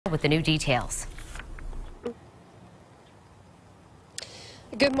with the new details.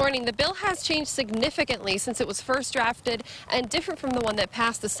 Good morning. The bill has changed significantly since it was first drafted and different from the one that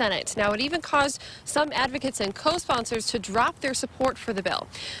passed the Senate. Now, it even caused some advocates and co-sponsors to drop their support for the bill.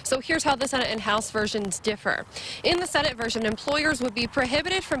 So here's how the Senate and House versions differ. In the Senate version, employers would be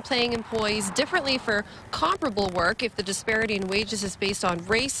prohibited from paying employees differently for comparable work if the disparity in wages is based on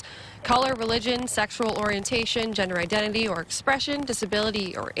race, color, religion, sexual orientation, gender identity or expression,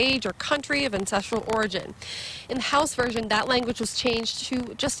 disability or age or country of ancestral origin. In the House version, that language was changed to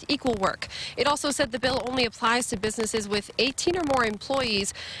just equal work. It also said the bill only applies to businesses with 18 or more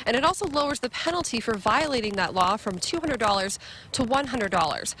employees, and it also lowers the penalty for violating that law from $200 to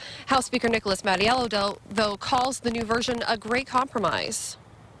 $100. House Speaker Nicholas Mattiello, though, calls the new version a great compromise.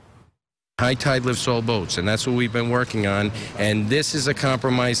 High tide lifts all boats, and that's what we've been working on, and this is a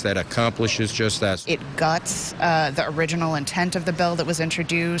compromise that accomplishes just that. It guts the original intent of the bill that was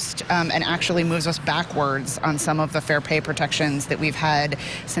introduced and actually moves us backwards on some of the fair pay protections that we've had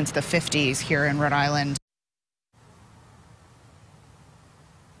since the 50s here in Rhode Island.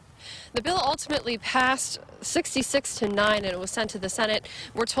 The bill ultimately passed 66-9 and it was sent to the Senate.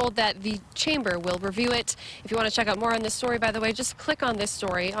 We're told that the chamber will review it. If you want to check out more on this story, by the way, just click on this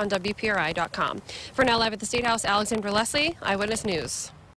story on WPRI.com. For now, live at the State House, Alexandra Leslie, Eyewitness News.